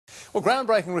Well,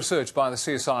 groundbreaking research by the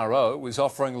CSIRO is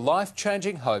offering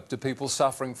life-changing hope to people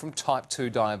suffering from type 2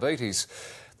 diabetes.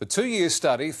 The 2-year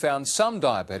study found some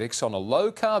diabetics on a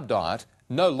low-carb diet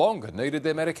no longer needed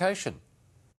their medication.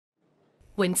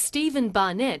 When Stephen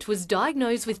Barnett was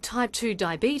diagnosed with type 2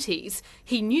 diabetes,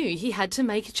 he knew he had to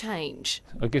make a change.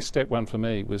 I guess step one for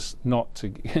me was not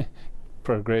to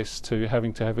progress to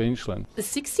having to have insulin. The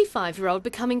 65-year-old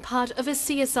becoming part of a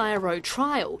CSIRO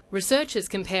trial, researchers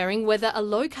comparing whether a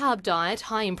low-carb diet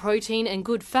high in protein and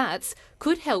good fats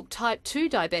could help type 2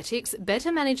 diabetics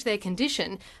better manage their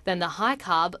condition than the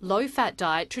high-carb, low-fat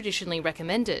diet traditionally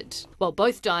recommended. While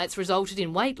both diets resulted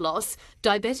in weight loss,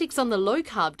 diabetics on the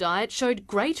low-carb diet showed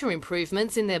greater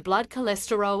improvements in their blood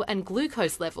cholesterol and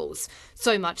glucose levels,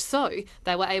 so much so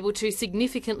they were able to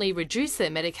significantly reduce their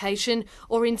medication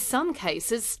or in some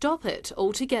cases stop it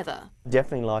altogether.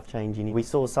 Definitely life-changing. We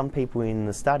saw some people in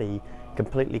the study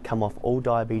completely come off all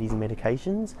diabetes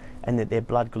medications and that their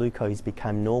blood glucose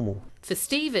became normal. For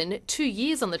Stephen, 2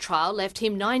 years on the trial left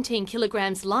him 19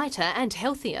 kilograms lighter and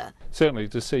healthier. Certainly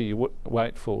to see your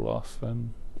weight fall off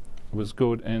was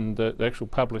good, and the actual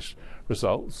published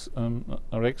results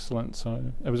are excellent,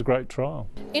 so it was a great trial.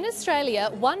 In Australia,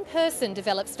 one person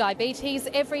develops diabetes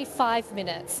every 5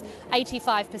 minutes.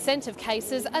 85% of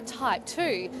cases are type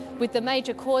 2, with the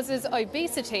major causes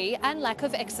obesity and lack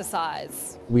of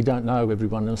exercise. We don't know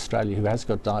everyone in Australia who has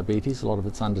got diabetes, a lot of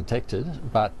it's undetected,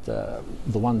 but the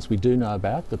ones we do know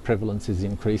about, the prevalence is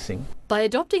increasing. By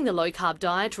adopting the low-carb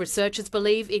diet, researchers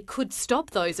believe it could stop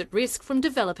those at risk from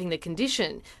developing the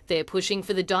condition. They're pushing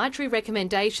for the dietary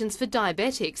recommendations for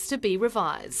diabetics to be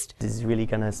revised. This is really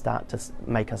going to start to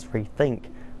make us rethink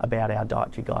about our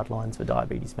dietary guidelines for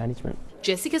diabetes management.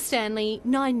 Jessica Stanley,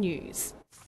 9 News.